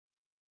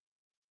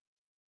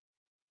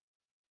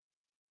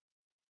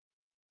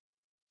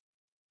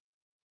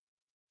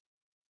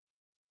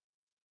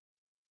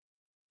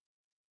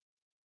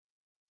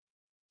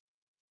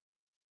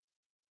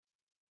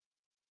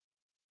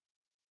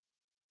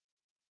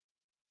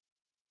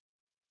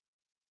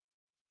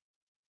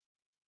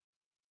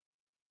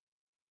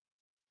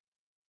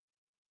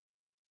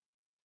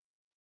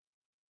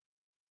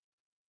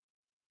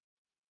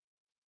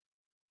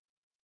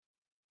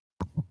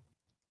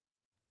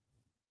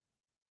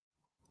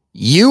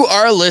You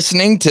are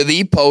listening to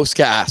the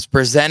Postcast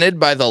presented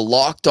by the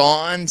Locked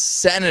On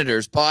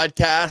Senators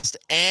podcast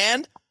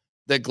and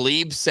the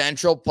Glebe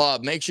Central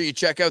Pub. Make sure you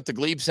check out the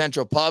Glebe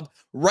Central Pub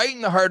right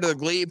in the heart of the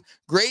Glebe.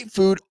 Great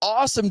food,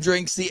 awesome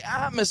drinks, the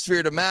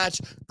atmosphere to match.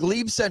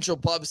 Glebe Central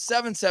Pub,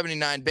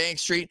 779 Bank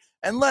Street,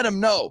 and let them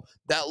know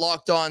that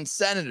Locked On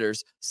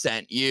Senators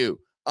sent you.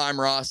 I'm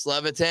Ross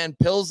Levitan.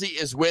 Pilsy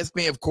is with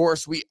me. Of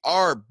course, we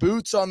are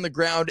boots on the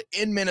ground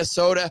in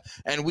Minnesota,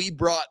 and we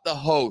brought the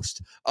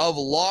host of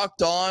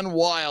Locked On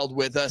Wild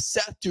with us,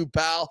 Seth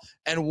Tupal,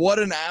 and what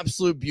an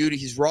absolute beauty.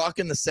 He's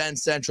rocking the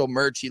Sens Central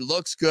merch. He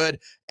looks good,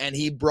 and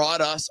he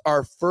brought us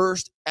our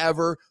first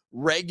ever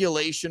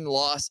regulation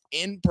loss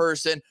in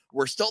person.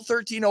 We're still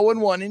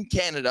 13-0-1 in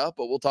Canada,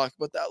 but we'll talk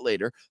about that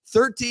later.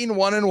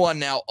 13-1-1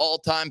 now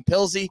all-time.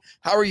 Pilsy,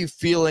 how are you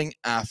feeling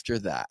after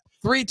that?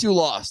 3-2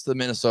 loss to the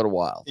Minnesota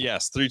Wild.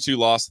 Yes, 3-2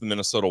 loss to the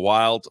Minnesota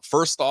Wild.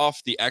 First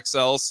off, the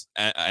XL's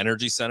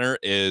Energy Center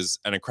is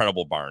an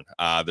incredible barn.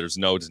 There's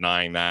no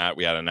denying that.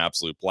 We had an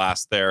absolute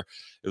blast there.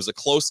 It was a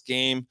close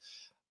game.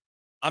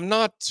 I'm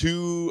not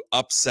too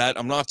upset.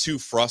 I'm not too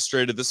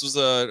frustrated. This was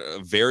a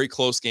very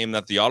close game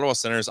that the Ottawa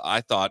Senators,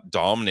 I thought,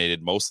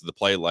 dominated most of the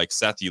play. Like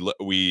Seth,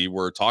 we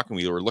were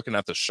looking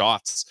at the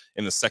shots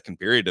in the second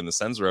period, and the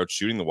Sens were out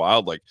shooting the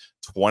Wild like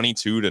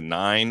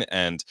 22-9.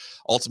 And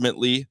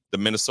ultimately, the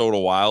Minnesota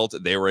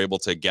Wild, they were able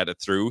to get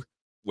it through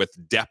with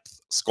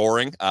depth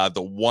scoring.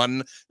 The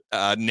one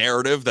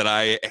narrative that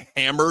I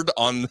hammered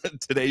on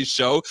today's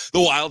show,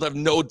 the Wild have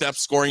no depth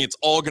scoring. It's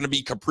all going to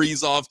be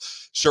Kaprizov.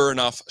 Sure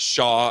enough,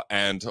 Shaw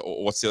and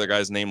what's the other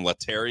guy's name?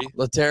 Vinny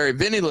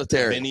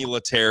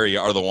Lettieri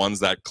are the ones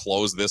that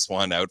close this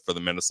one out for the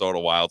Minnesota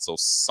Wild. So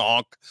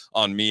sonk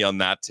on me on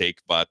that take.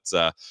 But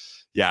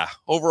yeah,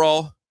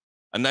 overall,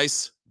 a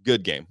nice,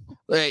 good game.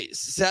 Hey,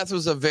 Seth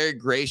was a very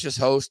gracious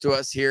host to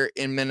us here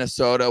in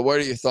Minnesota. What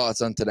are your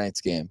thoughts on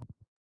tonight's game?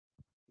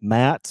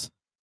 Matt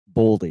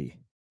Boldy.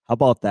 How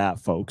about that,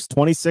 folks?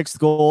 26th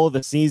goal of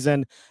the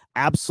season.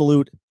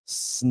 Absolute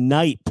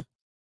snipe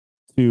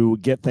to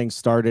get things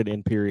started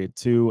in period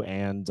two.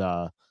 And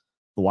the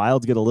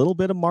Wild get a little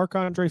bit of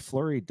Marc-Andre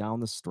Fleury down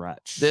the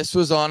stretch. This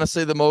was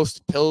honestly the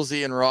most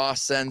Pilsy and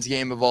Ross Sens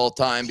game of all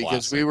time. Classic.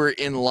 Because we were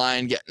in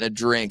line getting a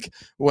drink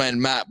when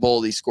Matt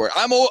Boldy scored.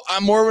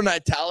 I'm more of an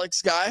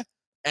italics guy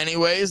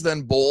anyways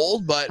than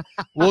bold, but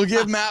we'll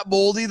give Matt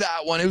Boldy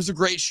that one. It was a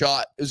great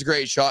shot. It was a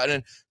great shot. And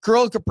then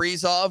Kirill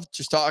Kaprizov,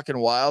 just talking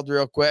Wild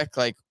real quick,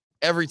 like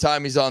every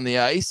time he's on the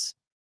ice,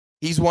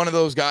 he's one of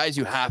those guys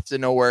you have to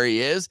know where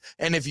he is.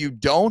 And if you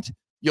don't,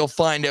 you'll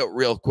find out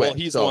real quick. Well,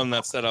 he's the one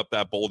that set up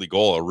that Boldy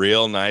goal, a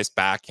real nice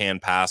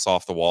backhand pass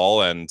off the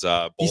wall, and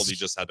Boldy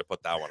just had to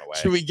put that one away.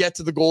 Should we get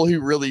to the goal he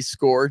really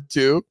scored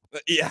too?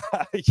 Yeah,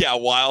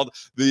 Wild.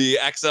 The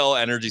XL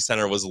Energy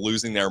Center was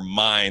losing their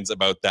minds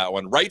about that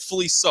one.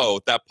 Rightfully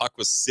so. That puck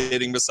was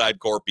sitting beside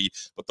Corpy,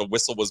 but the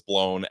whistle was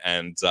blown,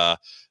 and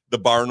the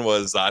barn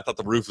was, I thought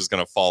the roof was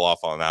going to fall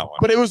off on that one.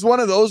 But it was one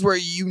of those where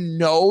you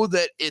know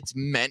that it's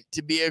meant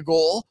to be a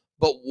goal,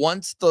 but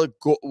once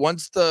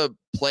the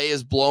play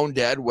is blown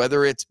dead,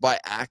 whether it's by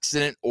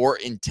accident or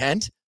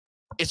intent,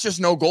 it's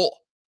just no goal.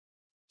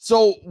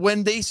 So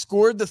when they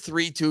scored the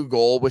 3-2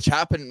 goal, which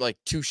happened like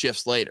 2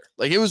 shifts later,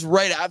 like it was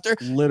right after,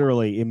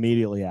 literally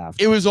immediately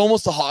after, it was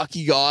almost the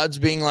hockey gods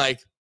being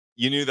like,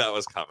 you knew that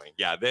was coming.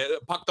 Yeah,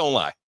 the puck don't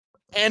lie.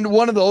 And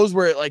one of those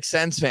where like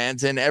Sens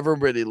fans and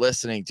everybody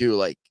listening to,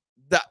 like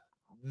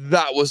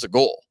that was a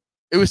goal.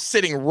 It was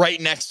sitting right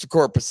next to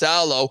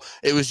Korpisalo.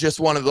 It was just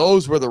one of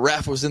those where the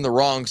ref was in the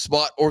wrong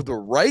spot or the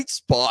right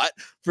spot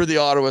for the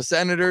Ottawa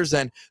Senators,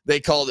 and they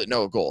called it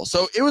no goal.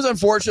 So it was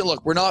unfortunate.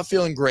 Look, we're not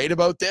feeling great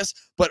about this,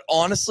 but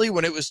honestly,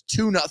 when it was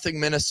 2-0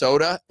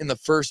 Minnesota in the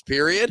first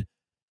period,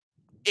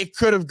 it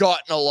could have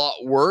gotten a lot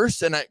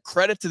worse. And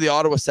credit to the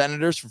Ottawa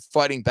Senators for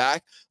fighting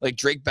back. Like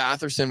Drake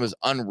Batherson was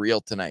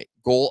unreal tonight.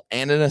 Goal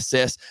and an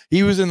assist.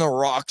 He was in the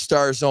rock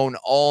star zone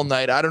all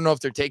night. I don't know if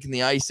they're taking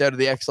the ice out of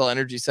the XL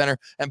Energy Center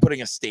and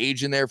putting a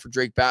stage in there for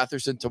Drake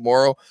Batherson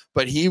tomorrow,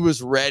 but he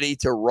was ready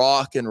to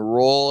rock and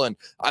roll. And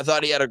I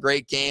thought he had a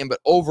great game.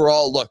 But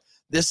overall, look,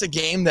 this is a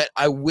game that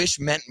I wish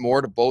meant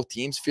more to both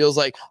teams. Feels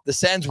like the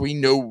Sens, we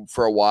know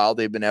for a while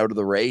they've been out of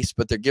the race,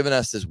 but they're giving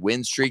us this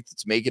win streak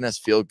that's making us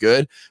feel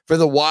good. For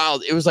the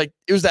Wild, it was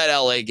that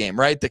LA game,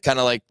 right? That kind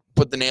of like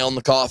put the nail in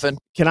the coffin.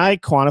 Can I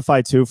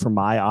quantify too for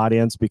my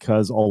audience,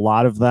 because a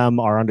lot of them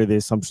are under the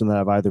assumption that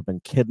I've either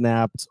been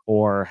kidnapped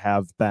or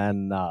have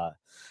been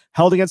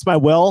held against my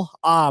will.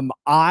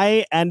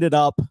 I ended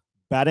up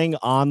betting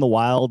on the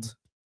Wild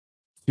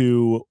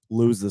to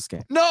lose this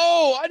game.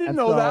 No, I didn't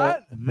know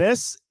that.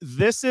 This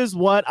is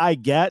what I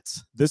get.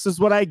 This is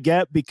what I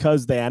get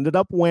because they ended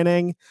up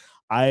winning.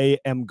 I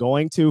am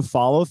going to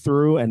follow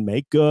through and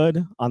make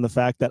good on the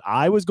fact that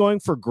I was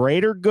going for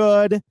greater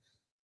good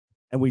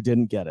and we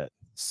didn't get it.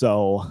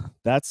 So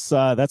that's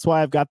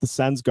why I've got the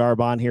Sens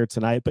garb on here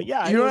tonight. But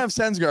yeah, you don't have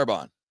Sens garb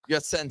on. You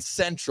got Sens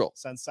Central.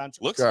 Sens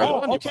Central. Looks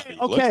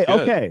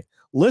okay.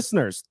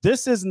 Listeners,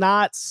 this is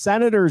not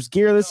Senators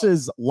gear. This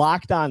is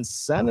Locked On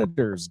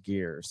Senators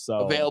gear.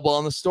 So available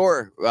on the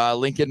store.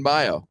 Link in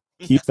bio.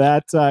 keep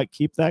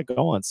that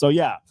going. So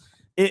yeah,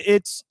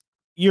 it's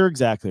you're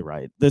exactly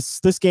right.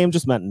 This game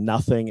just meant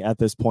nothing at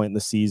this point in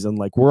the season.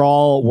 Like we're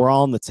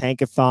all in the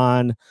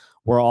tankathon.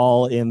 We're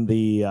all in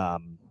the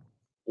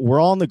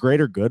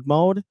greater good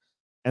mode.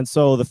 And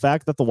so the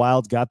fact that the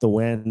Wild got the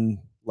win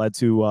led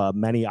to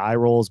many eye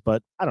rolls,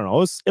 but I don't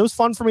know. It was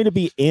fun for me to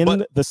be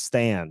in the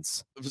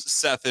stands.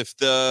 Seth, if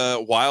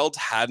the Wild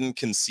hadn't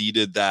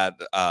conceded that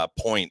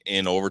point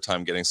in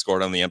overtime, getting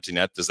scored on the empty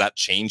net, does that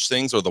change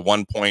things, or the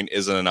 1 point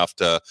isn't enough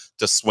to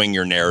swing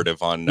your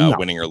narrative on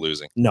winning or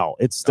losing? No,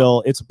 it's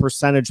still it's a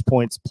percentage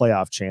points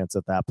playoff chance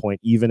at that point.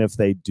 Even if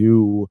they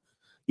do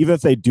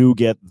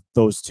get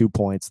those 2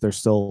 points, they're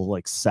still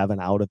like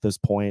 7 out at this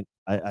point.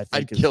 I think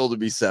I'd kill to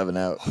be 7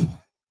 out.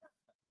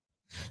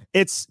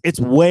 It's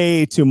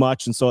way too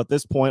much, and so at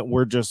this point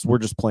we're just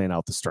playing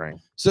out the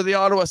string. So the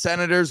Ottawa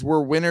Senators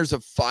were winners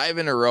of 5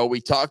 in a row. We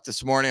talked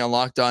this morning on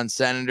Locked On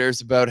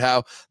Senators about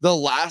how the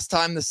last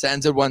time the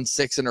Sens had won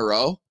 6 in a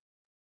row,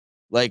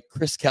 like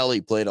Chris Kelly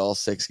played all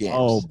 6 games.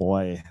 Oh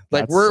boy.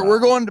 Like we're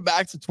going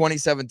back to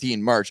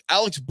 2017 March.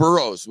 Alex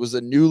Burrows was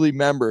a newly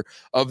member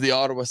of the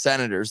Ottawa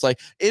Senators. Like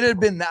it had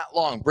been that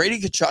long.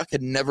 Brady Tkachuk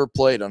had never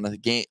played on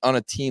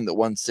a team that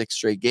won 6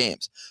 straight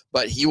games,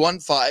 but he won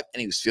 5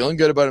 and he was feeling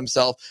good about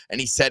himself. And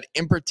he said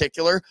in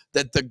particular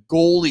that the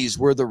goalies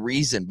were the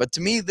reason. But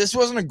to me, this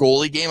wasn't a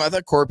goalie game. I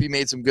thought Corpy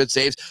made some good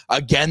saves.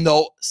 Again,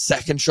 though,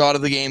 second shot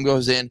of the game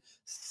goes in.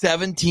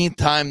 17th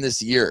time this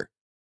year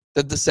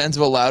that the Sens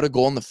have allowed a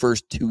goal in the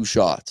first 2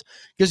 shots.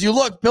 Because you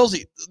look,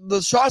 Pillsy,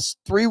 the shots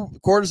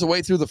 3/4 of the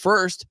way through the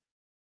first.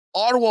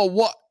 Ottawa,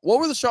 what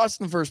were the shots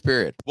in the first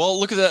period? Well,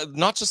 look at that.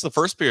 Not just the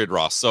first period,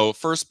 Ross. So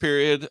first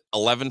period,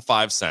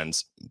 11-5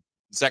 Sens.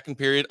 Second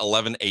period,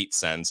 11-8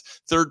 Sens.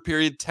 Third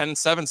period,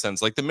 10-7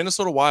 Sens. Like the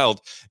Minnesota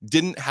Wild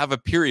didn't have a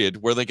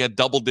period where they get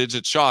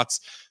double-digit shots,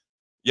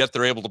 yet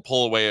they're able to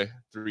pull away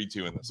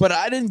 3-2 in this. But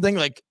I didn't think,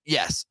 like,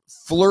 yes,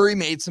 Fleury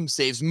made some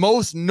saves,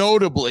 most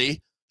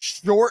notably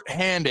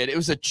short-handed. It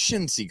was a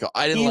chintzy call.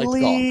 I didn't like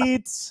the call.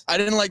 I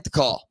didn't like the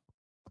call.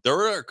 There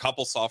were a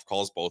couple soft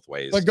calls both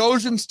ways.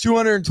 Bogosian's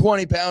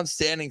 220 pounds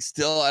standing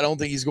still. I don't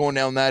think he's going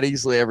down that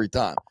easily every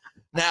time.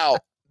 Now,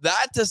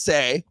 that to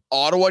say,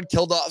 Ottawa had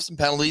killed off some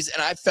penalties,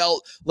 and I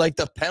felt like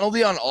the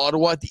penalty on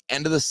Ottawa at the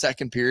end of the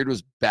second period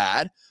was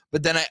bad.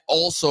 But then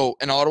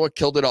Ottawa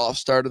killed it off,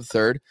 start of the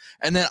third.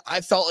 And then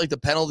I felt like the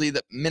penalty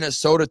that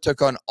Minnesota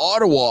took on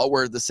Ottawa,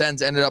 where the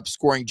Sens ended up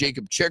scoring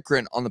Jacob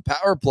Chychrun on the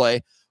power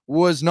play,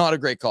 was not a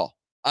great call.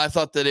 I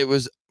thought that it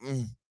was,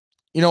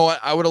 you know what,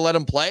 I would have let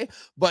him play,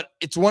 but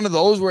it's one of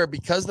those where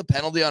because the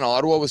penalty on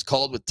Ottawa was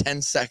called with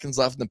 10 seconds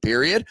left in the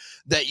period,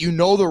 that the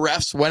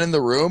refs went in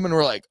the room and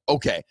were like,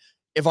 okay,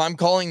 if I'm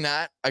calling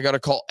that, I got to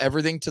call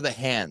everything to the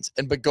hands.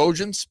 And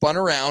Bogosian spun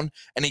around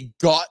and he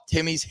got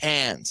Timmy's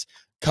hands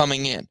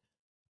coming in.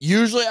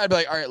 Usually I'd be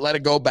like, all right, let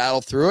it go, battle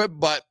through it.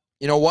 But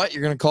you know what?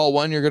 You're going to call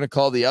one, you're going to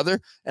call the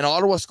other. And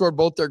Ottawa scored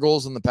both their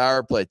goals in the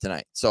power play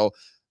tonight. So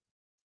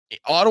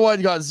Ottawa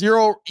got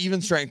 0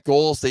 even strength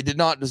goals. They did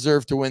not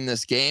deserve to win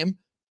this game.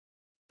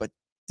 But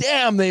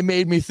damn, they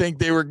made me think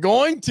they were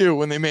going to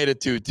when they made it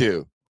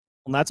 2-2.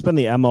 And that's been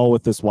the MO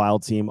with this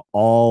Wild team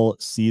all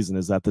season,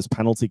 is that this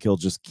penalty kill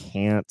just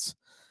can't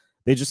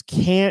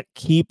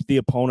keep the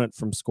opponent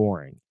from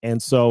scoring.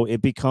 And so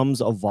it becomes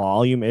a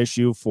volume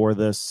issue for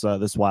this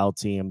Wild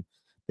team.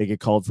 They get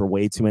called for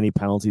way too many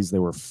penalties. They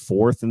were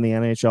 4th in the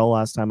NHL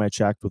last time I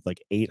checked, with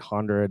like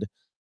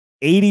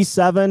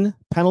 887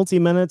 penalty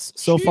minutes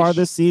so far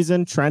this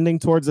season, trending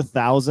towards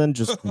 1,000.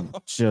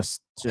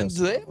 Just. And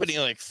do they have any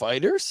like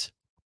fighters?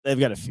 They've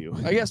got a few.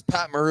 I guess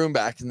Pat Maroon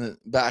back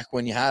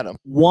when you had him.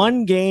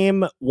 One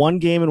game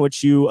in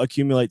which you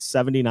accumulate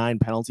 79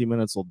 penalty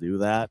minutes will do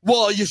that.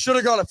 Well, you should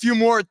have got a few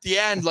more at the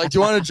end. Like, do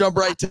you want to jump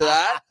right to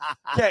that?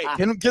 Okay,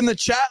 can the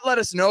chat let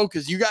us know?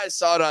 Because you guys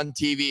saw it on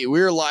TV.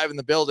 We were live in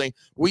the building.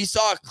 We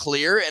saw it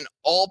clear, and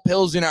all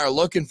Pills and I are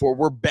looking for,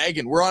 we're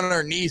begging. We're on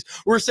our knees.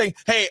 We're saying,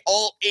 hey,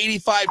 all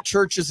 85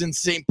 churches in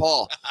St.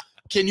 Paul,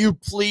 can you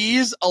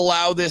please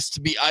allow this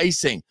to be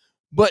icing?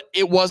 But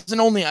it wasn't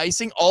only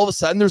icing. All of a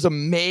sudden, there's a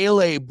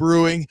melee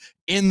brewing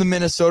in the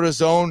Minnesota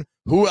zone.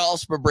 Who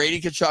else but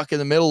Brady Tkachuk in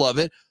the middle of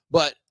it?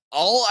 But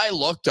all I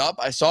looked up,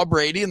 I saw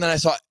Brady, and then I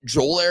saw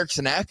Joel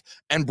Eriksson-Ek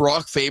and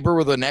Brock Faber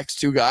were the next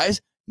 2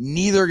 guys.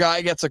 Neither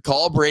guy gets a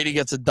call. Brady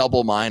gets a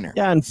double minor.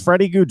 Yeah, and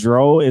Freddie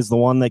Gaudreau is the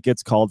one that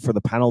gets called for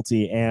the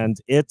penalty. And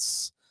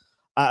it's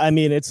a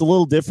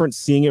little different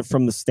seeing it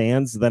from the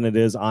stands than it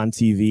is on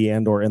TV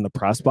and or in the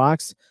press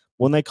box.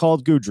 When they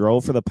called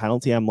Gaudreau for the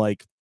penalty, I'm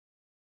like,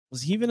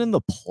 was he even in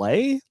the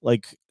play?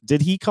 Like,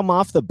 did he come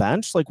off the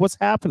bench? Like, what's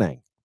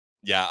happening?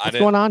 Yeah, what's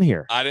going on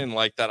here? I didn't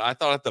like that. I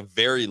thought at the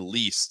very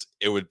least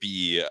it would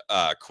be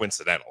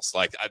coincidentals.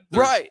 Like,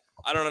 right.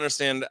 I don't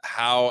understand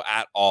how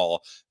at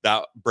all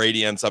that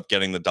Brady ends up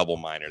getting the double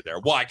minor there.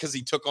 Why? Because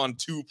he took on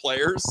 2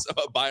 players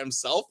by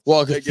himself.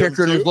 Well, because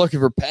Kicker was looking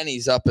for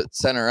pennies up at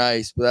center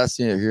ice, but that's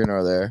neither here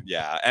nor there.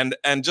 Yeah, and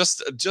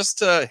just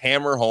to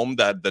hammer home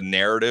that the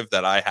narrative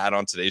that I had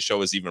on today's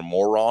show is even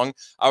more wrong.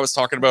 I was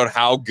talking about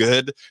how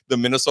good the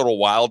Minnesota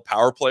Wild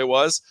power play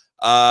was.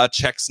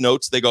 checks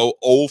notes. They go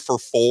 0 for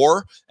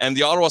 4, and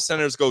the Ottawa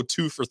Senators go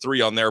 2 for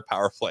 3 on their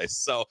power plays.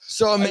 So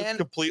I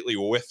completely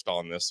whiffed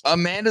on this one.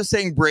 Amanda's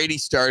saying Brady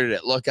started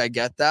it. Look, I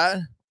get that.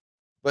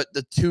 But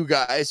the two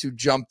guys who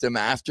jumped him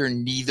after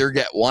neither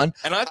get one.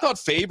 And I thought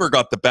Faber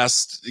got the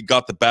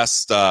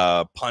best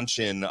punch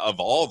in of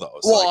all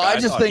those. Well, I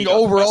just think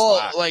overall,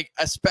 like,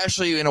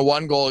 especially in a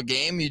 1-goal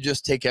game, you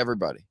just take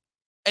everybody.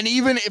 And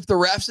even if the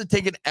refs had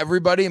taken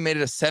everybody and made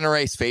it a center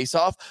ice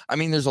face-off, I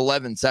mean, there's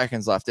 11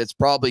 seconds left. It's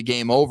probably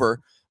game over.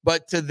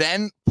 But to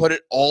then put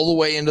it all the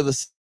way into the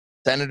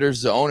Senators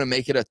zone and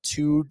make it a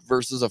 2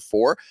 versus a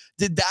 4,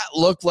 did that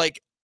look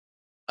like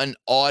an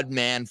odd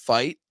man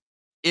fight?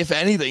 If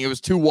anything, it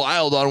was too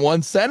wild on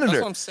one Senator.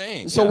 That's what I'm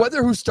saying. So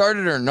whether who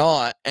started or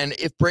not, and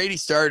if Brady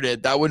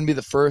started, that wouldn't be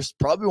the first,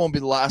 probably won't be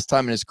the last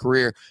time in his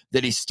career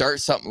that he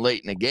starts something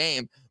late in a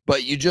game.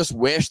 But you just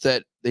wish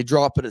that they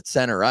drop it at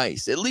center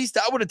ice. At least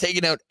that would have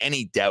taken out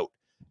any doubt.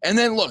 And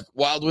then look,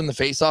 Wild win the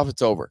faceoff,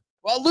 it's over.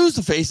 Well, lose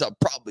the faceoff,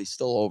 probably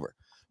still over.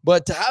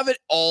 But to have it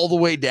all the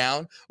way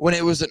down when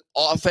it was an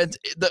offense,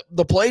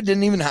 the play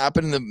didn't even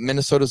happen in the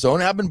Minnesota zone.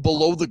 It happened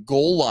below the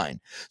goal line.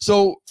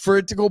 So for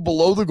it to go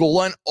below the goal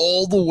line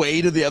all the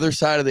way to the other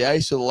side of the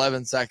ice with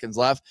 11 seconds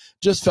left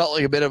just felt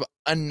like a bit of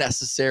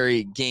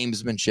unnecessary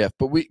gamesmanship.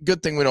 But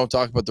good thing we don't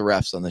talk about the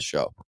refs on this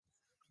show.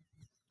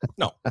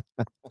 No,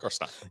 of course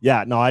not.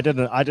 Yeah, no, I did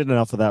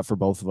enough of that for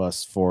both of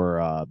us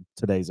for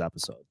today's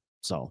episode.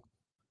 So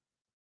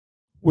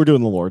we're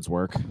doing the Lord's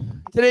work.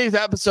 Today's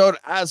episode,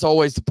 as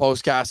always, the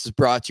Postcast is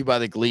brought to you by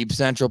the Glebe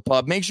Central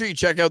Pub. Make sure you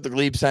check out the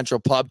Glebe Central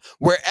Pub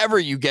wherever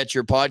you get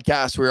your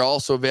podcasts. We're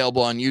also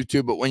available on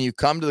YouTube, but when you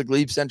come to the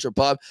Glebe Central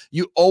Pub,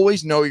 you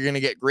always know you're going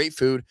to get great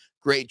food,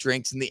 great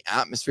drinks, and the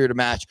atmosphere to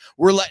match.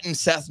 We're letting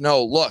Seth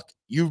know, look,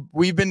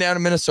 we've been down to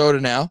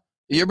Minnesota now. Have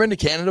you ever been to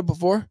Canada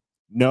before?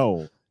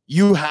 No.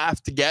 You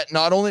have to get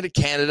not only to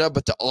Canada,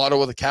 but to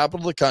Ottawa, the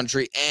capital of the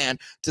country, and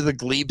to the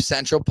Glebe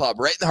Central Pub,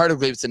 right in the heart of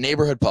Glebe. It's a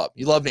neighborhood pub.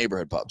 You love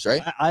neighborhood pubs,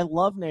 right? I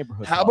love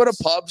neighborhood How pubs. about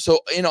a pub? So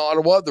in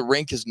Ottawa, the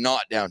rink is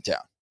not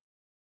downtown.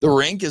 The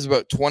rink is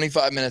about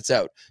 25 minutes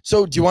out.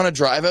 So do you want to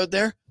drive out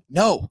there?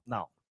 No.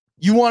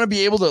 You want to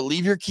be able to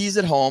leave your keys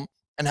at home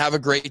and have a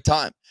great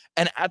time.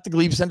 And at the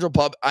Glebe Central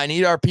Pub, I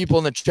need our people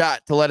in the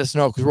chat to let us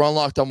know, because we're on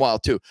Locked on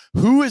Wild too.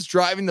 Who is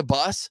driving the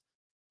bus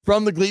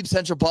from the Glebe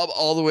Central Pub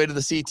all the way to the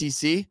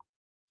CTC?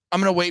 I'm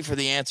going to wait for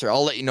the answer.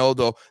 I'll let you know,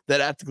 though, that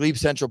at the Glebe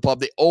Central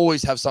Pub, they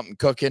always have something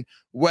cooking,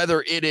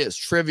 whether it is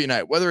trivia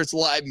night, whether it's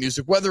live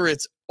music, whether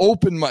it's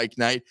open mic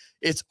night.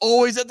 It's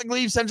always at the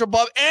Glebe Central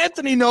Pub.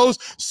 Anthony knows.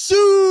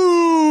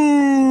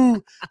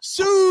 Sue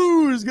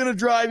is going to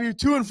drive you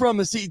to and from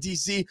the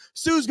CTC.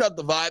 Sue's got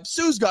the vibe.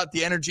 Sue's got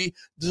the energy.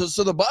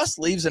 So the bus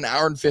leaves an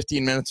hour and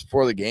 15 minutes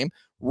before the game.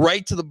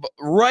 Right to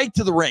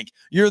the rink.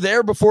 You're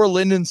there before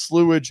Lyndon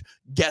Slewage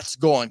gets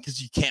going,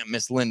 because you can't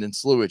miss Lyndon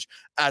Slewage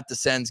at the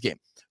Sens game.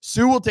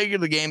 Sue will take you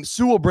to the game.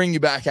 Sue will bring you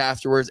back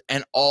afterwards,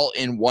 and all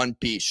in one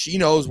piece. She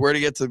knows where to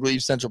get to the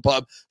Glebe Central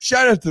Pub.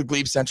 Shout out to the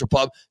Glebe Central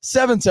Pub,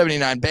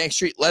 779 Bank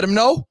Street. Let them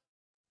know.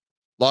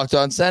 Locked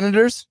On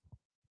Senators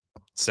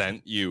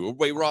sent you.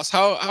 Wait, Ross,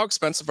 how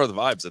expensive are the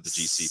vibes at the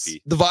GCP?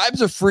 The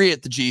vibes are free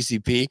at the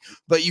GCP,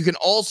 but you can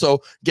also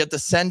get the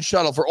Send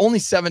Shuttle for only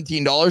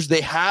 $17.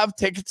 They have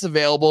tickets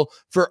available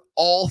for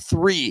all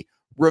 3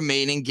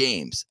 remaining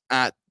games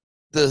at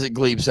the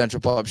Glebe Central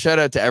Pub. Shout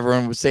out to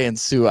everyone who's saying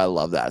Sue. I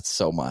love that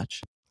so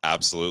much.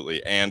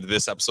 Absolutely. And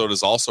this episode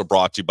is also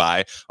brought to you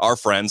by our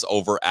friends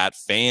over at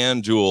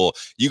FanDuel.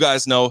 You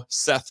guys know,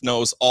 Seth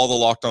knows, all the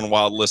Locked On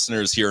Wild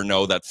listeners here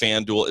know that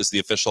FanDuel is the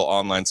official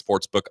online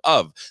sportsbook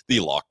of the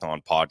Locked On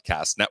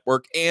Podcast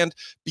Network. And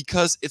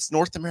because it's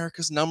North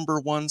America's #1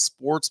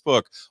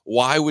 sportsbook,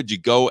 why would you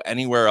go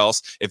anywhere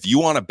else? If you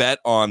want to bet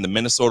on the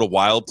Minnesota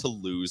Wild to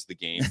lose the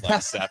game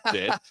like Seth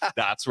did,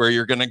 that's where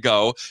you're going to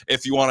go.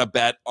 If you want to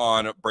bet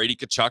on Brady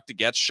Tkachuk to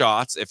get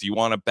shots, if you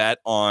want to bet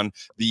on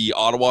the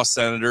Ottawa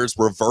Senators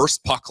reverse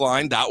puck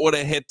line, that would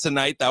have hit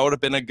tonight. That would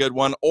have been a good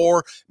one.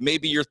 Or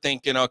maybe you're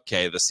thinking,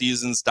 okay, the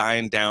season's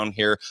dying down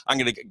here. I'm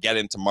going to get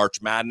into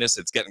March Madness.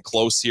 It's getting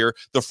close here.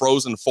 The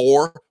Frozen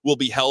Four will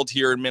be held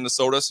here in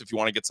Minnesota. So if you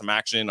want to get some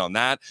action in on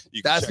that,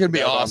 you can That's going to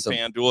be awesome. On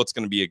FanDuel. It's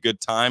going to be a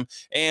good time.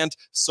 And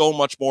so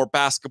much more.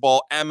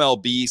 Basketball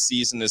MLB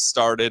season is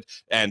started,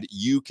 and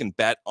you can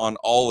bet on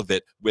all of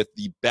it with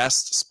the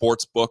best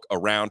sports book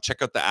around.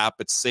 Check out the app.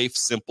 It's safe,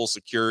 simple,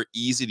 secure,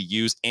 easy to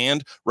use.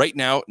 And right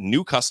now,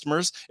 new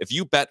customers, if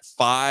you bet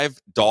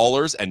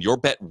 $5 and your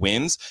bet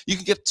wins, you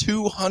can get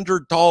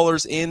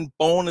 $200 in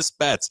bonus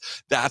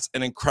bets. That's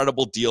an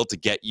incredible deal to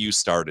get you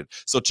started.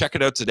 So check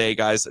it out today,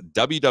 guys.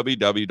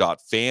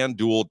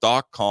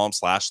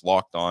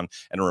 www.fanduel.com/lockedon.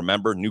 And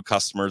remember, new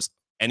customers,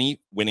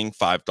 any winning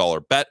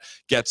 $5 bet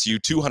gets you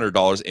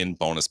 $200 in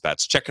bonus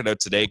bets. Check it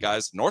out today,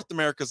 guys. North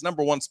America's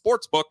 #1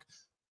 sports book.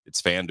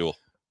 It's FanDuel.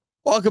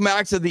 Welcome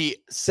back to the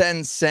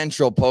Sens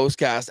Central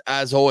Postcast,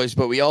 as always,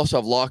 but we also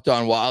have Locked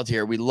On Wild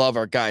here. We love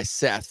our guy,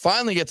 Seth.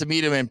 Finally get to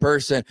meet him in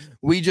person.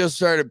 We just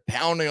started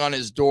pounding on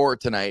his door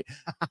tonight.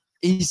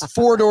 He's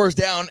 4 doors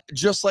down,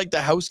 just like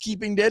the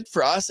housekeeping did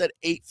for us at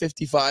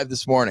 8:55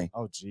 this morning.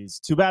 Oh, geez.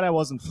 Too bad I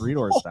wasn't 3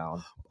 doors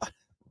down.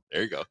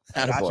 There you go.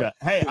 Gotcha.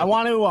 Hey, I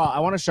want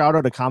to shout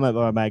out a comment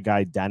by my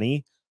guy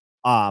Denny.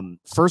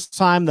 First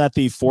time that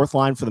the fourth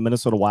line for the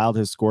Minnesota Wild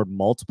has scored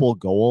multiple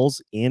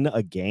goals in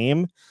a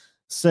game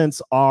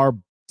since our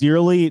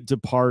dearly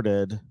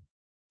departed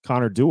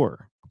Connor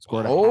Dewar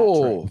scored a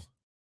hat trick.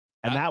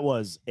 And that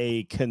was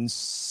a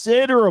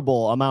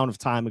considerable amount of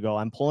time ago.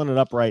 I'm pulling it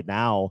up right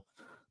now,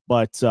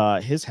 but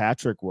his hat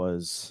trick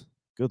was,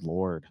 good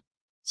Lord,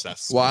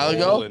 Seth's a while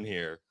ago in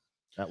here.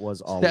 That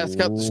was a Seth's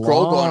got the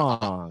scroll going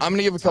on. I'm going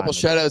to give a couple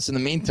shout outs in the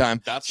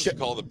meantime. That's what you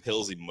call the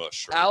Pillsy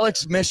mush. Right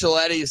Alex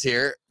Micheletti's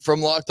here from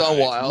Locked On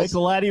Wild.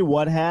 Micheletti,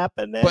 what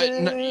happened? But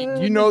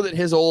you know that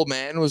his old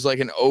man was like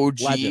an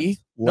OG. Legend.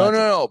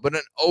 No, but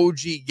an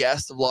OG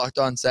guest of Locked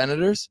On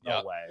Senators.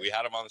 No way. We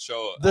had him on the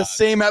show. The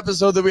same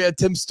episode that we had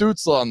Tim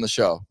Stützle on the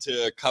show.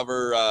 To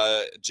cover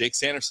Jake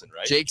Sanderson,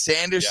 right? Jake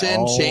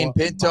Sanderson, Shane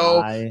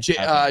Pinto,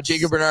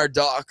 Jacob Bernard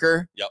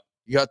Docker. Yep.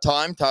 You got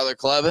time, Tyler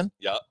Clevin.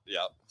 Yep.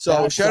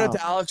 So shout out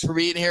to Alex for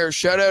being here.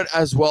 Shout out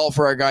as well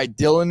for our guy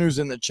Dylan, who's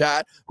in the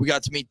chat. We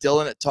got to meet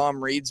Dylan at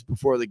Tom Reed's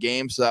before the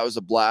game, so that was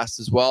a blast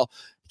as well.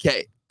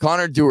 Okay,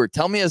 Connor Dewar,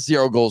 tell me his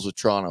 0 goals with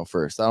Toronto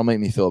first. That'll make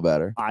me feel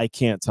better. I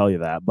can't tell you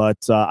that, but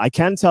I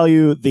can tell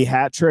you the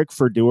hat trick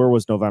for Dewar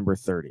was November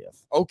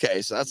 30th.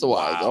 Okay, so that's a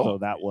while ago. So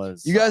that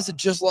was you guys had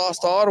just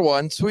lost to Ottawa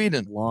in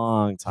Sweden.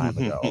 Long time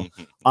ago.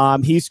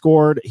 He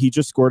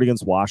just scored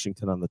against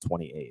Washington on the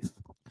 28th.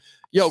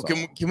 Yo,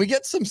 can we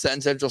get some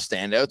Send Central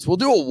standouts? We'll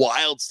do a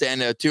wild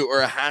standout too,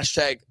 or a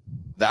hashtag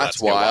that's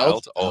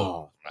wild.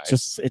 Oh,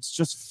 nice. It's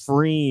just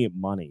free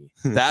money.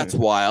 That's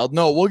wild.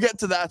 No, we'll get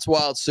to that's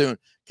wild soon.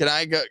 Can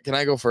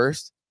I go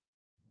first?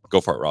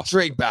 Go for it, Ross.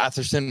 Drake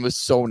Batherson was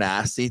so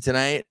nasty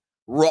tonight.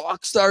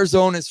 Rockstar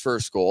zone his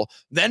first goal,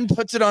 then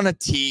puts it on a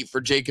tee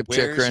for Jacob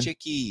Chikrin. Where's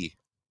Chicky?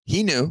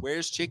 He knew.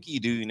 Where's Chicky?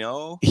 Do you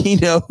know? He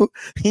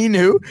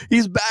knew.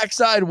 He's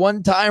backside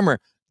one-timer.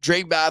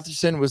 Drake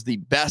Batherson was the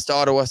best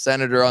Ottawa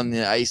Senator on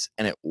the ice,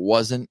 and it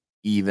wasn't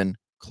even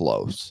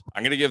close.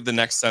 I'm going to give the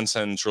next Send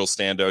Central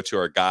standout to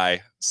our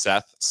guy,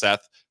 Seth.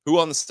 Seth, who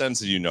on the Sens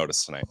did you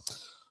notice tonight?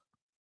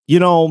 You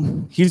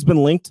know, he's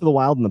been linked to the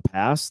Wild in the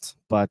past,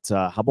 but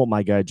how about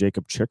my guy,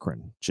 Jacob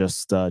Chikrin?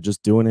 Just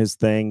doing his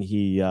thing.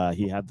 He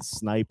had the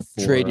snipe.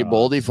 Trade you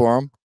Boldy for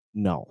him?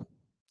 No.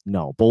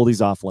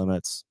 Boldy's off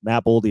limits.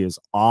 Matt Boldy is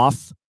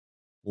off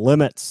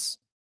limits.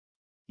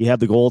 He had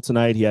the goal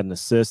tonight. He had an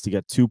assist. He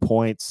got 2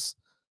 points.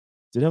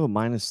 Did have a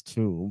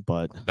 -2,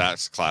 but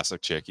that's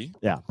classic Chicky.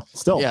 Yeah,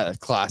 still. Yeah,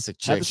 classic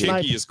Chicky.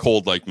 Chicky is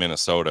cold like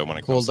Minnesota when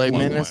it comes to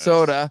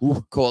Minnesota.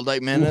 Cold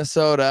like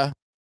Minnesota.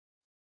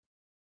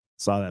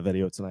 Saw that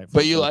video tonight.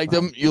 But you liked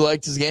him? You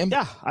liked his game?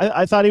 Yeah,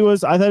 I thought he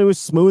was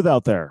smooth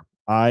out there.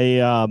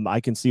 I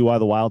can see why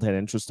the Wild had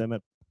interest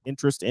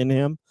in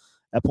him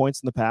at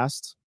points in the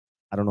past.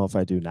 I don't know if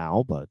I do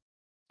now, but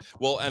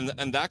well,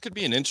 and that could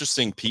be an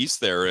interesting piece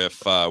there.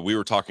 If we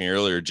were talking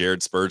earlier,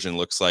 Jared Spurgeon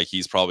looks like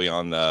he's probably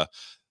on the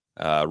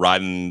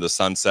riding the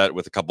sunset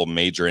with a couple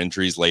major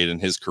injuries late in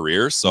his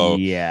career. So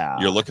yeah,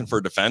 you're looking for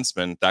a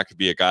defenseman. That could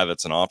be a guy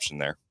that's an option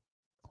there.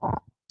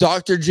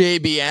 Dr.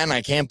 JBN,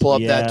 I can't pull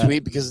up that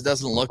tweet because it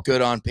doesn't look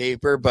good on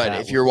paper. But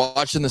if you're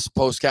watching this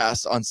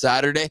postcast on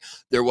Saturday,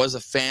 there was a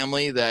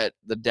family that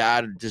the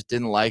dad just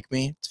didn't like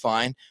me. It's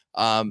fine.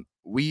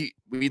 We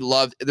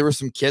loved, there were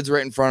some kids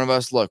right in front of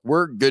us. Look,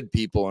 we're good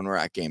people when we're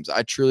at games.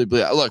 I truly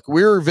believe that. Look,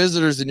 we were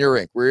visitors in your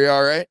rink. Were you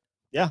all right?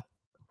 Yeah.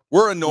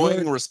 We're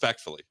annoying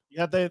respectfully. You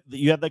had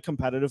the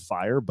competitive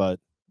fire, but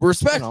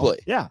respectfully.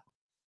 Yeah.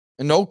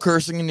 And no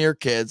cursing in your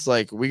kids.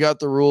 Like, we got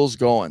the rules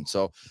going.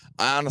 So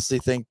I honestly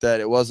think that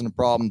it wasn't a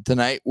problem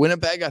tonight.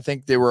 Winnipeg, I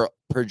think they were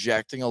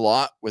projecting a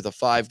lot with a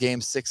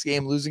 5-game,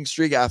 6-game losing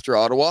streak after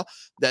Ottawa,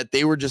 that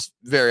they were just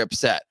very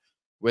upset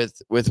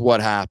with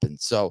what happened.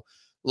 So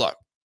look,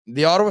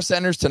 the Ottawa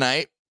Senators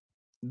tonight,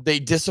 they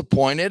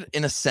disappointed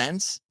in a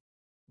sense,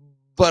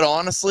 but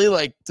honestly,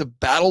 like, to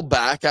battle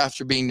back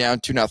after being down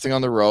 2-0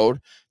 on the road,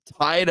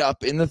 tied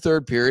up in the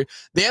third period,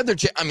 they had their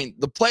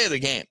the play of the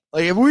game.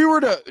 Like, if we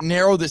were to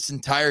narrow this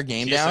entire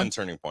game down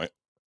turning point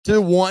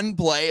to one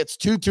play, it's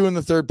 2-2 in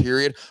the third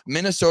period.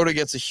 Minnesota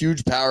gets a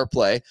huge power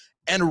play,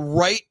 and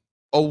right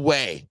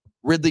away,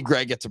 Ridley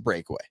Gregg gets a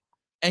breakaway.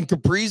 And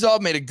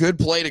Kaprizov made a good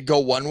play to go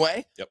one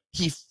way. Yep.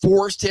 He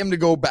forced him to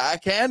go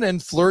backhand,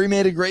 and Fleury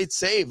made a great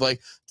save.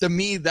 Like, to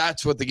me,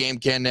 that's what the game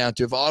came down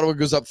to. If Ottawa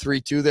goes up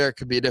 3-2 there, it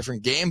could be a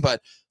different game.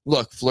 But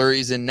look,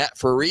 Fleury's in net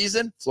for a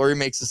reason. Fleury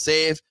makes a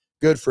save.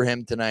 Good for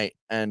him tonight.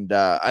 And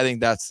I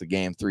think that's the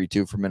game,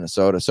 3-2 for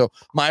Minnesota. So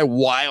my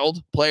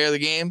wild player of the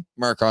game,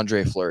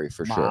 Marc-Andre Fleury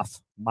for sure.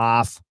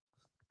 Moff.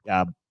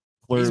 Yeah.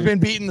 He's been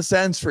beating the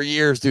Sens for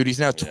years, dude.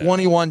 He's now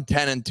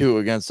 21-10-2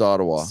 against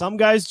Ottawa. Some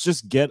guys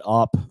just get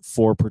up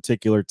for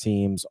particular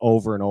teams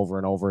over and over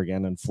and over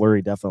again, and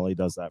Fleury definitely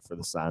does that for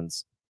the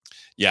Sens.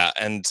 Yeah,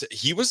 and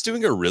he was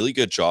doing a really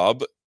good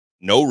job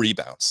no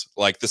rebounds.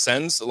 Like the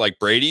Sens, like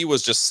Brady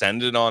was just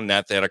sending on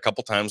net. They had a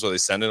couple times where they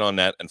send it on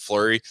net, and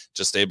Fleury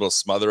just able to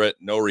smother it.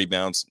 No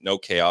rebounds, no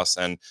chaos.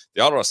 And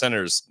the Ottawa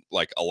Senators,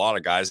 like a lot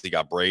of guys, they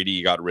got Brady,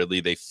 you got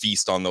Ridley. They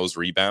feast on those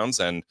rebounds,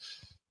 and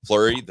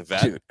Fleury, the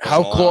vet. Dude,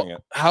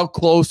 how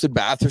close did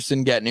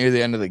Batherson get near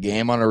the end of the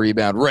game on a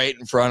rebound right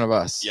in front of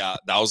us? Yeah,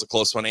 that was a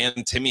close one.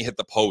 And Timmy hit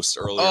the post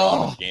earlier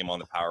on in the game on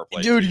the power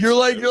play. Dude, you're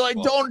like,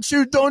 don't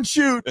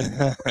shoot.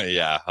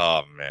 Yeah.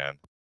 Oh man.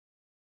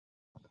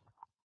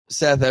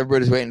 Seth,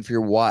 everybody's waiting for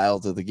your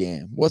wild of the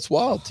game. What's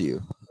wild to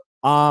you?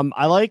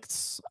 I liked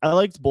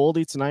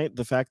Boldy tonight.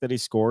 The fact that he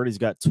scored, he's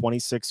got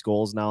 26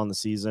 goals now in the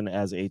season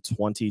as a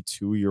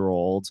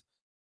 22-year-old.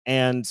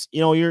 And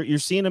you're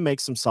seeing him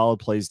make some solid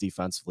plays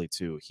defensively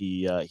too.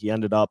 He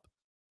ended up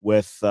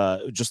with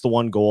just the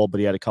one goal, but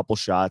he had a couple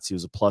shots. He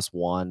was a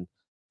 +1.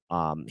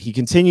 He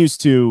continues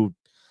to.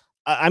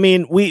 I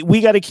mean,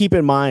 we got to keep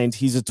in mind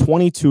he's a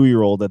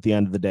 22-year-old at the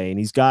end of the day, and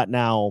he's got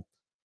now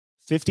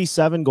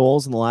 57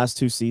 goals in the last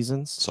 2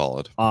 seasons.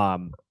 Solid.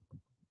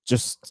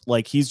 Just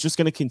like he's just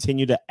going to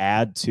continue to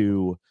add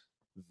to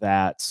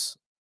that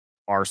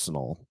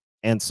arsenal.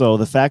 And so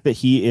the fact that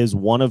he is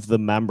one of the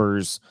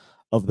members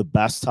of the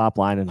best top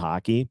line in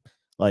hockey,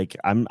 like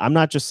I'm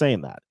not just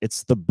saying that.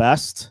 It's the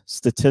best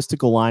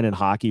statistical line in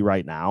hockey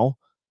right now.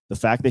 The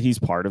fact that he's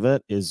part of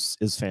it is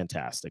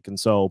fantastic. And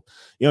so,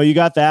 you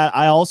got that.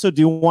 I also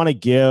do want to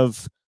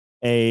give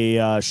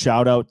a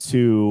shout out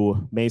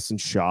to Mason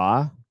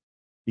Shaw,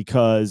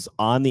 because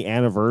on the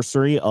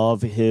anniversary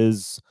of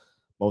his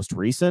most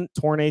recent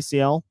torn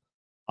ACL,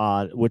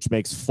 which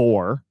makes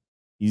 4,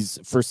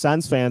 for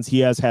Sens fans, he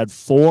has had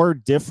 4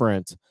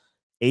 different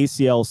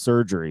ACL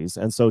surgeries.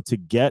 And so to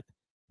get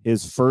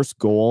his first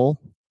goal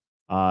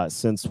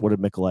since, what did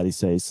Micheletti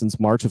say? Since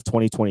March of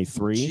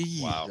 2023.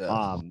 Jeez.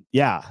 Wow.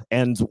 Yeah.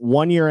 And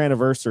 1-year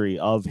anniversary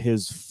of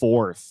his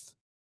 4th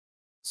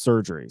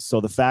surgery.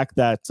 So the fact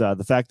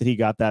that he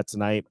got that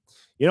tonight,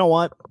 you know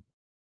what?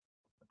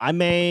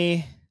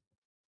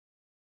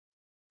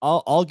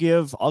 I'll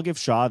give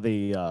Shaw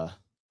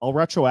I'll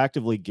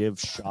retroactively give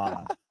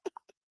Shaw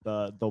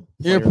the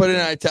You're gonna put it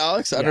in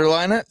italics,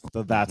 underline it.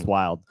 That's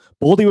wild.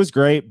 Boldy was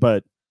great,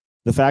 but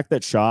the fact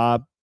that Shaw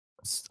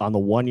on the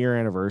 1-year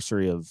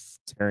anniversary of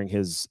tearing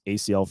his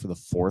ACL for the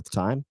 4th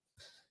time,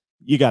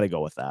 you got to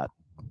go with that.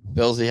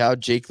 Billsy,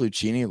 how'd Jake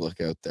Lucchini look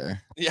out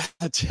there? Yeah,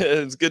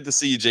 it's good to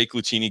see you, Jake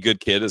Lucchini. Good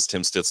kid, as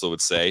Tim Stitzel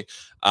would say.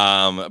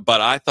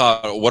 But I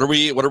thought, what are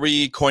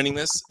we coining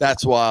this?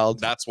 That's wild.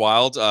 That's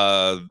wild.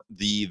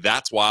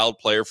 That's wild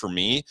player for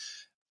me,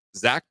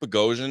 Zach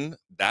Bogosian.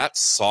 That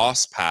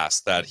sauce pass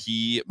that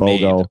he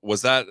made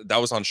was that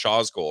was on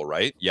Shaw's goal,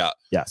 right? Yeah.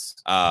 Yes.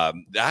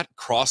 That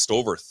crossed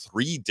over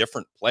 3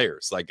 different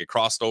players. Like it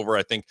crossed over,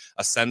 I think,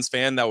 a Sens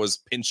fan that was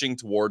pinching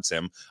towards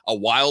him, a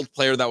Wild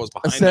player that was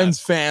behind a Sens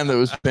fan that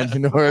was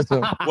pinching towards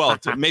him. Well,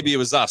 maybe it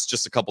was us,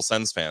 just a couple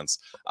Sens fans.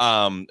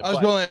 I was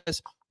going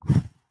this.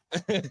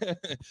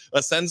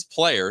 A Sens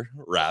player,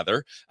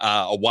 rather,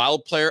 a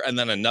Wild player, and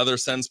then another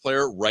Sens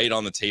player right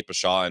on the tape of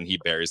Shaw, and he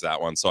buries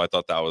that one. So I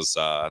thought that was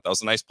a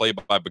nice play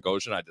by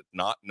Bogosian. I did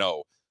not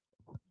know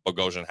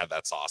Bogosian had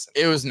that sauce in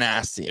it. It was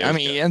nasty.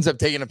 He ends up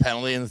taking a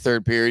penalty in the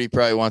 3rd period. He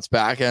probably wants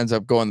back, ends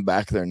up going the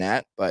back of their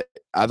net, but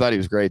I thought he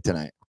was great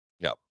tonight.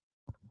 Yep.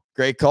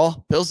 Great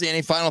call. Billsy,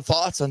 any final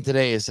thoughts on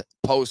today's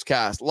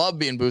postcast? Love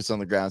being boots on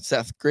the ground.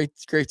 Seth, great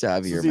to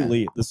have you here, man.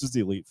 Elite. This is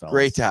the elite, fellas.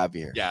 Great to have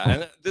you here. Yeah,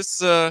 and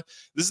this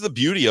is the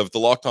beauty of the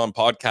Locked On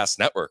Podcast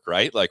Network,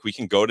 right? Like we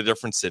can go to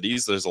different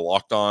cities. There's a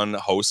Locked On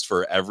host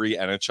for every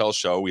NHL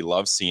show. We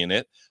love seeing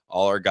it.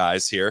 All our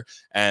guys here.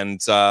 And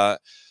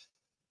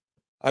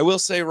I will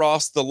say,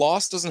 Ross, the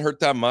loss doesn't hurt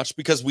that much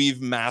because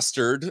we've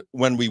mastered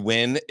when we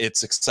win.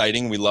 It's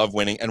exciting. We love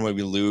winning. And when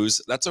we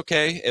lose, that's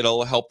okay.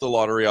 It'll help the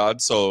lottery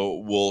odds. So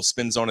we'll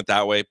spin zone it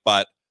that way.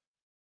 But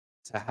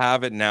to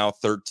have it now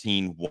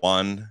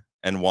 13-1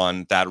 and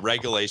 1, that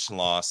regulation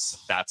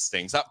loss, that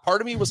stings. That part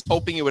of me was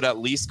hoping it would at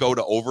least go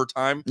to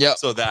overtime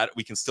so that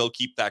we can still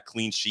keep that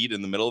clean sheet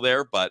in the middle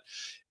there. But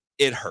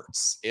it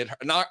hurts.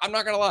 I'm not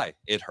going to lie.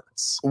 It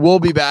hurts. We'll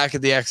be back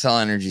at the XL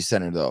Energy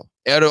Center, though.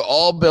 Out of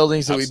all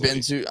buildings that we've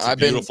been to,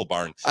 beautiful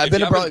barn. I've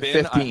been to probably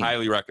 15. I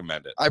highly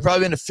recommend it. I've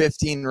probably been to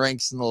 15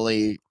 rinks in the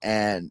league,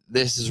 and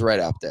this is right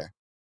up there.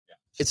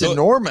 It's So,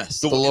 enormous,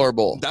 the lower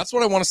bowl. That's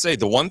what I want to say.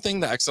 The one thing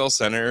the XL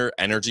Center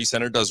Energy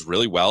Center does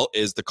really well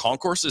is the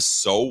concourse is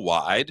so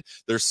wide.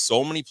 There's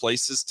so many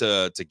places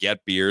to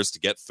get beers, to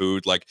get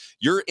food. Like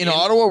you're in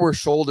Ottawa, we're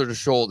shoulder to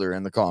shoulder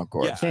in the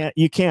concourse. Yeah.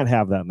 You can't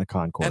have that in the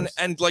concourse.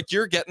 And like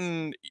you're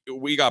getting,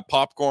 we got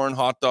popcorn,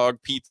 hot dog,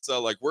 pizza.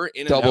 Like we're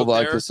in double and out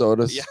vodka there.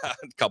 sodas. Yeah, a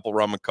couple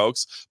rum and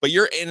cokes. But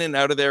you're in and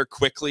out of there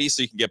quickly,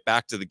 so you can get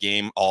back to the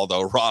game.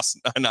 Although Ross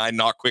and I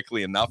not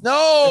quickly enough.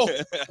 No,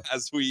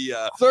 as we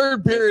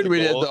 3rd period we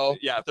did though.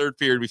 Yeah, 3rd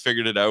period we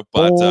figured it out.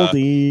 But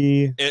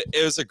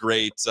it was a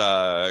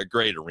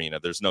great arena.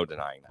 There's no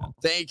denying that.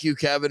 Thank you,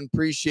 Kevin.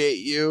 Appreciate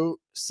you,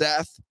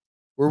 Seth.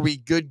 Were we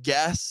good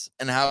guests?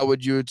 And how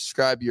would you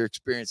describe your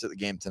experience at the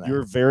game tonight?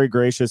 You're very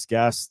gracious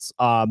guests.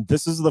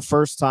 This is the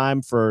first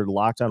time for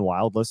Locked On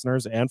Wild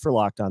listeners and for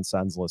Locked On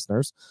Sens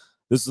listeners.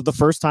 This is the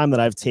first time that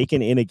I've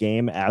taken in a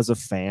game as a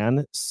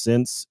fan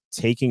since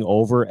taking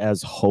over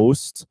as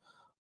host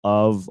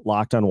of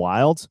Locked On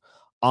Wild.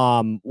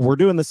 We're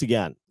doing this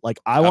again. Like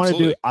I want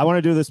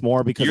to do this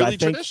more because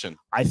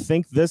I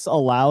think this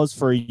allows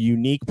for a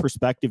unique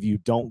perspective you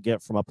don't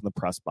get from up in the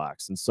press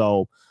box. And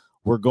so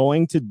we're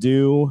going to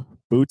do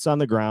boots on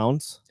the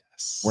ground.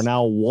 Yes. We're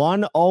now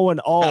 1-0-0 in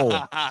boots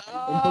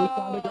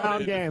on the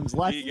ground games.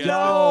 Let's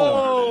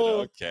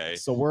go. Okay.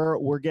 So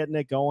we're getting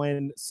it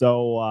going.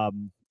 So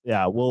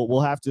yeah,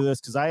 we'll have to do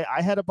this because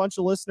I had a bunch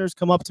of listeners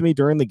come up to me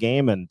during the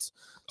game and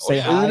say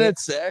hi. Isn't it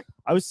sick?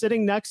 I was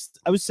sitting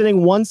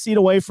one seat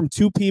away from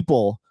two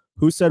people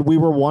who said we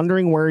were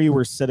wondering where you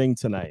were sitting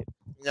tonight.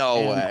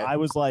 No way. I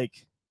was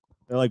like,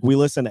 they're like, we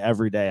listen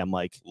every day. I'm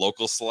like,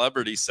 local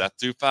celebrity Seth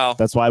Dupal.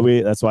 That's why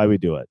we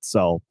do it.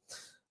 So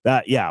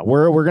that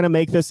we're gonna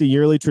make this a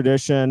yearly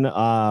tradition.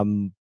 A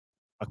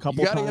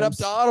couple. You gotta get up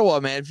to Ottawa,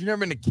 man. If you've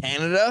never been to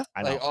Canada,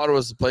 like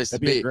Ottawa's the place to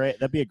be.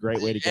 That'd be a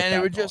great way to get. And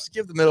it would just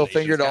give the middle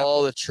finger to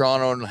all the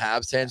Toronto and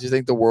Habs fans who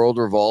think the world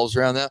revolves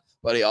around that.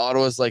 Buddy,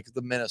 Ottawa's like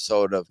the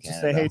Minnesota of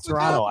Canada. Just say, hey,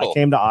 Toronto, I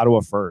came to Ottawa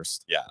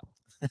first. Yeah.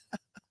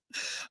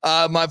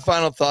 My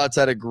final thoughts.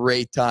 I had a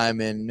great time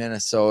in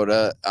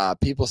Minnesota.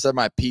 People said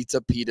my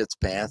pizza peed its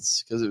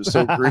pants because it was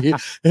so greasy.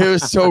 It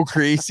was so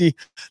greasy.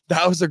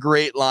 That was a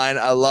great line.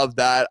 I love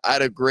that. I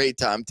had a great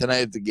time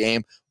tonight at the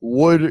game.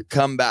 Would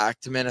come back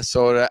to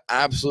Minnesota.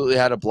 Absolutely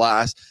had a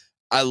blast.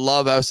 I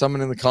love how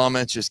someone in the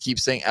comments just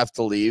keeps saying F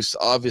the Leafs.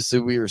 Obviously,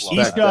 we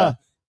respect that.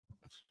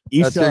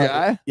 That's your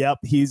guy? Yep,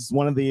 he's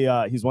one of the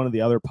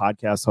other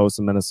podcast hosts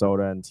in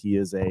Minnesota, and he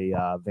is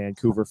a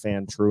Vancouver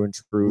fan, true and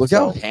true. Look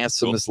how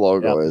handsome this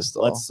logo is,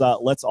 though.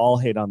 Let's all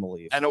hate on the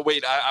Leafs. And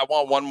wait, I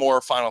want one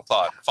more final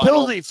thought.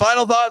 Pilsy,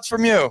 final thoughts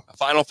from you.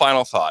 Final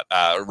thought.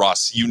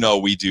 Ross,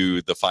 we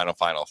do the final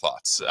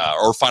thoughts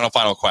or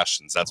final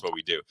questions. That's what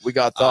we do. We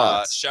got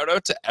thoughts. Shout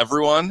out to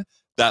everyone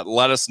that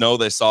let us know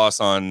they saw us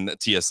on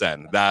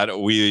TSN.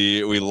 That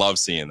we love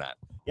seeing that.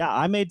 Yeah,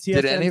 I made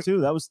TSN too.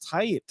 That was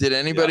tight. Did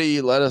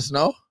anybody let us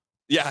know?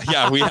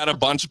 Yeah. We had a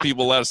bunch of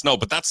people let us know,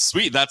 but that's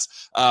sweet.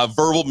 That's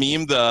verbal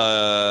meme,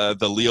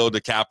 the Leo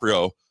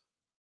DiCaprio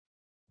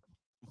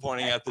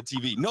pointing at the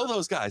TV. Know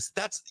those guys.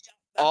 That's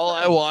all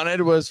I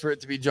wanted was for it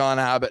to be John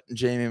Abbott and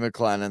Jamie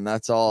McLennan.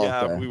 That's all.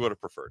 Yeah, we would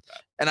have preferred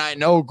that. And I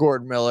know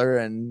Gord Miller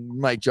and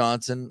Mike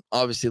Johnson,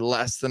 obviously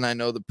less than I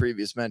know the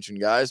previous mentioned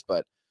guys,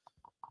 but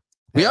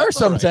we are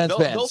some Sens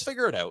fans. They'll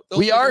figure it out.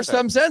 We are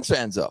some Sens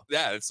fans, though.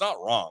 Yeah, it's not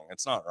wrong.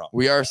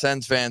 We are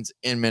Sens fans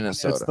in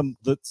Minnesota.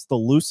 It's the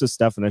loosest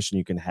definition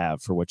you can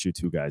have for what you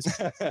two guys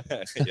are.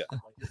 Yeah.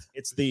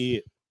 It's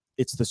the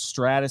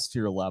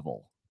stratosphere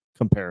level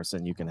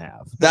comparison you can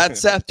have.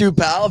 That's Seth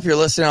Dupal. If you're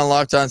listening on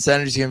Locked On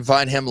Senators, you can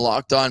find him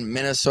Locked On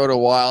Minnesota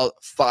Wild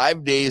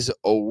 5 days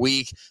a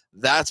week.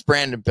 That's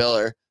Brandon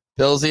Piller.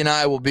 Pillsy and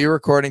I will be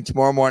recording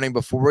tomorrow morning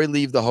before we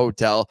leave the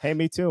hotel. Hey,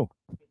 me too.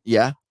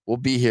 Yeah, we'll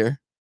be here.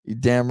 You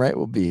damn right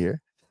we'll be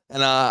here.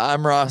 And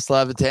I'm Ross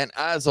Levitan.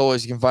 As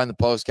always, you can find the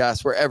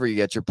Postcast wherever you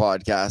get your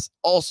podcasts.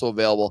 Also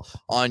available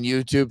on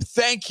YouTube.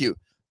 Thank you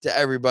to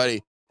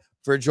everybody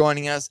for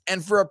joining us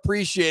and for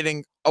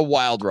appreciating a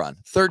Wild run.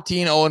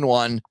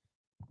 13-0-1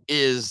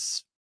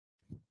 is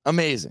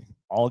amazing.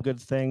 All good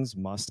things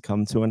must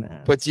come to an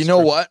end. But you know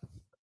what?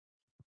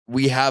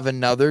 We have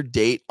another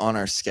date on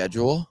our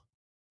schedule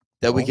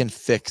that we can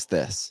fix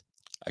this.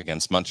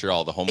 Against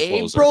Montreal, the home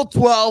closer. April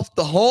 12th,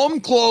 the home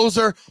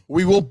closer.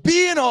 We will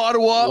be in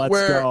Ottawa. Let's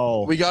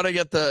go. We got to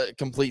get the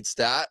complete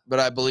stat, but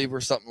I believe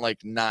we're something like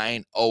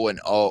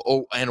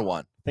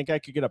 9-0-1. Think I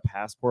could get a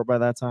passport by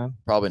that time?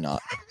 Probably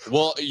not.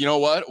 Well, you know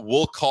what?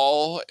 We'll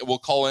call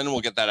in.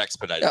 We'll get that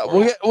expedited. Yeah,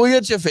 we'll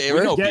get you a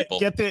favor.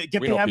 Get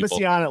the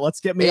embassy on it.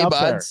 Let's get me up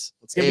buds.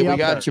 there. We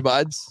got you,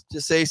 buds.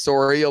 Just say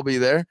sorry. You'll be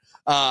there.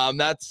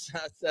 That's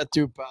that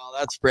too, pal.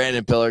 That's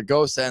Brandon Piller.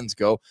 Go Sens,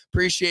 go.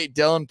 Appreciate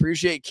Dylan.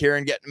 Appreciate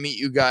Kieran getting to meet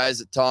you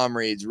guys at Tom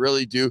Reed's.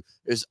 Really do.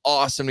 It was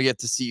awesome to get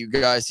to see you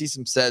guys. See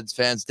some Sens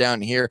fans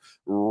down here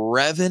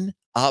revving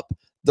up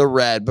the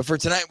red. But for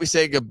tonight, we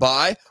say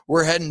goodbye.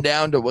 We're heading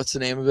down to what's the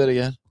name of it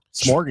again?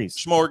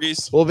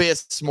 Smorgies. We'll be at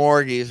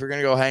Smorgies. We're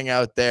gonna go hang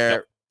out there.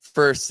 Yep.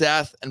 For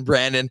Seth and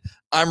Brandon,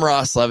 I'm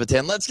Ross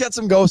Levitan. Let's get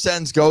some Go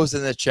Sens goes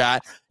in the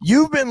chat.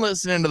 You've been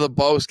listening to the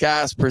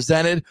Postcast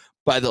presented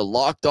by the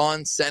Locked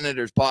On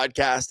Senators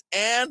podcast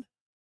and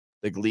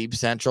the Glebe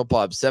Central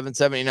Pub,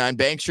 779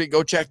 Bank Street.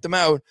 Go check them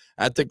out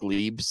at the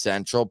Glebe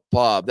Central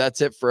Pub.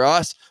 That's it for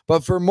us.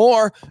 But for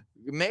more,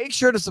 make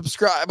sure to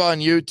subscribe on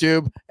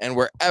YouTube and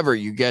wherever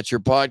you get your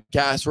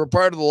podcasts. We're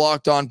part of the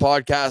Locked On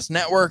Podcast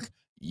Network,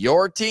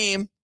 your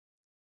team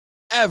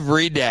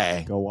every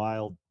day. Go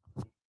Wild.